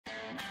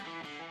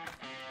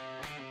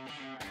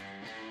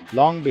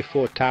Long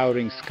before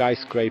towering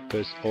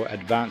skyscrapers or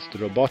advanced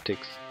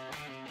robotics,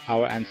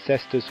 our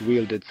ancestors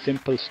wielded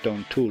simple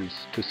stone tools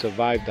to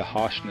survive the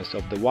harshness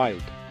of the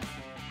wild.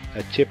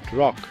 A chipped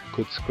rock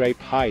could scrape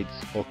hides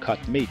or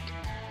cut meat,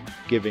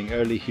 giving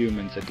early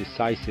humans a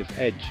decisive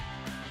edge.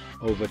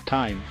 Over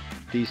time,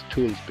 these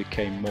tools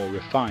became more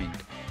refined: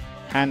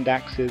 hand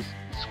axes,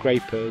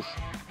 scrapers,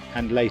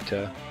 and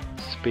later,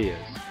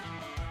 spears.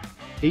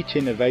 Each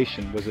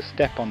innovation was a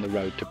step on the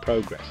road to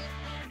progress,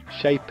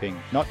 shaping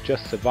not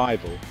just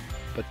survival,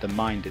 but the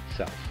mind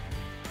itself.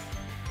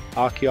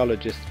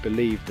 Archaeologists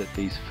believe that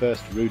these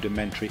first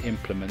rudimentary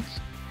implements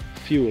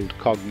fueled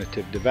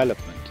cognitive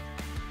development,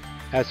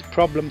 as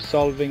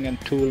problem-solving and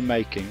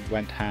tool-making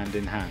went hand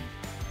in hand.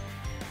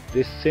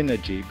 This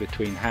synergy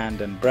between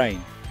hand and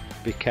brain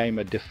became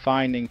a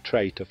defining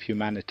trait of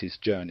humanity's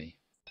journey.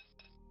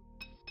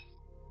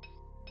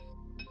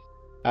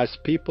 As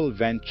people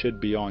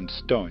ventured beyond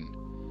stone,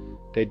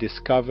 they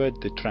discovered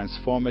the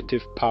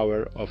transformative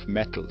power of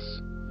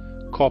metals.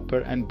 Copper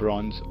and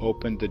bronze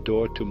opened the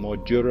door to more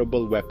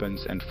durable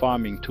weapons and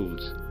farming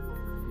tools.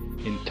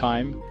 In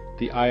time,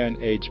 the Iron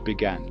Age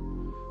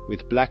began,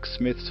 with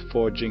blacksmiths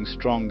forging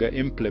stronger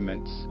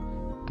implements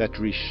that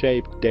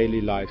reshaped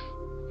daily life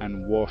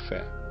and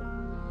warfare.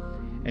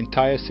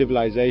 Entire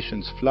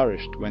civilizations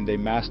flourished when they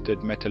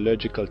mastered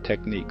metallurgical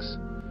techniques,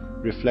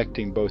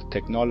 reflecting both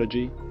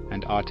technology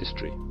and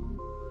artistry.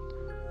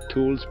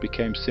 Tools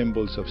became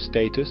symbols of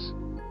status,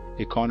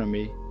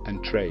 economy,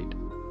 and trade.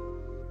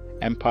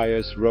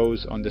 Empires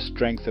rose on the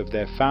strength of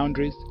their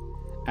foundries,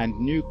 and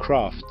new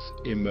crafts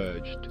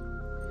emerged.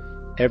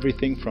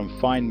 Everything from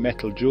fine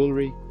metal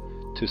jewelry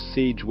to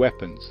siege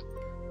weapons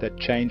that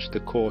changed the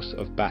course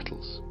of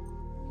battles.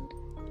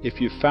 If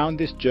you found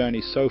this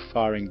journey so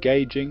far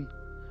engaging,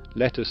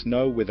 let us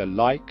know with a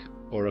like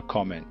or a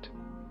comment.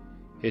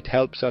 It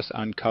helps us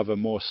uncover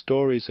more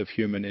stories of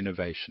human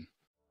innovation.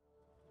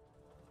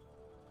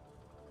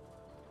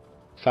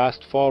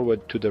 Fast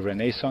forward to the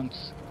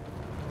Renaissance,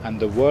 and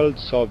the world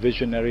saw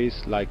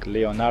visionaries like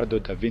Leonardo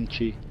da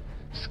Vinci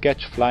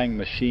sketch flying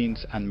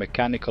machines and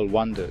mechanical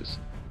wonders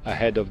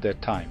ahead of their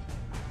time.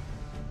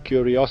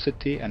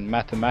 Curiosity and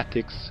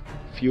mathematics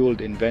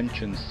fueled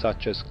inventions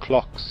such as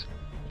clocks,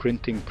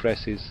 printing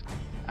presses,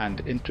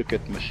 and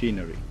intricate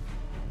machinery.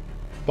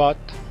 But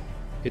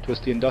it was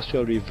the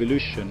Industrial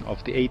Revolution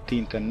of the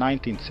 18th and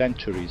 19th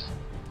centuries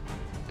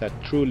that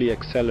truly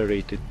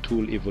accelerated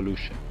tool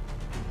evolution.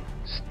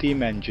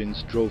 Steam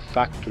engines drove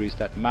factories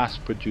that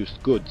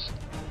mass-produced goods,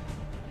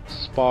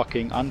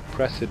 sparking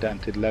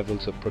unprecedented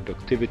levels of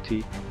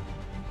productivity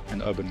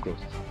and urban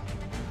growth.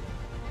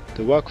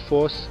 The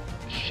workforce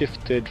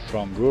shifted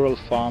from rural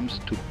farms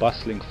to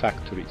bustling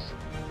factories,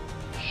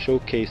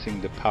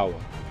 showcasing the power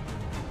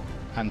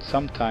and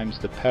sometimes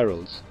the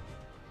perils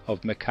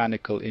of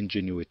mechanical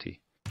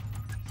ingenuity.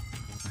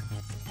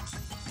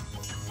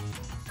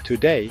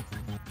 Today,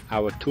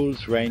 our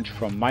tools range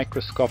from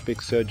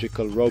microscopic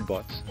surgical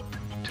robots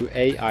to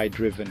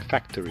AI-driven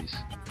factories.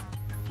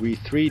 We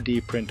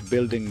 3D print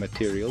building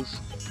materials,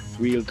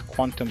 wield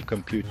quantum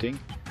computing,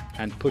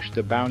 and push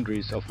the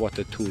boundaries of what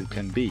a tool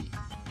can be.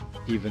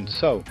 Even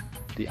so,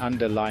 the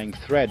underlying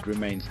thread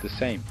remains the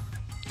same: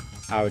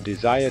 our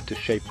desire to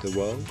shape the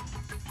world,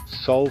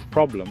 solve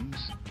problems,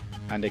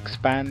 and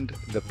expand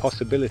the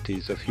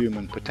possibilities of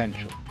human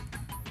potential.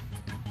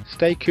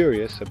 Stay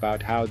curious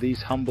about how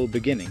these humble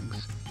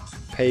beginnings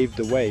paved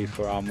the way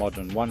for our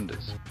modern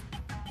wonders.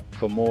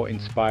 For more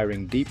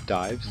inspiring deep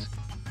dives,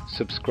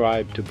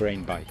 subscribe to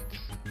Brain Bites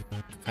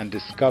and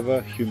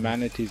discover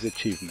humanity's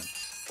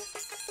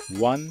achievements,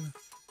 one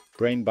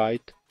brain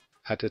bite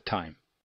at a time.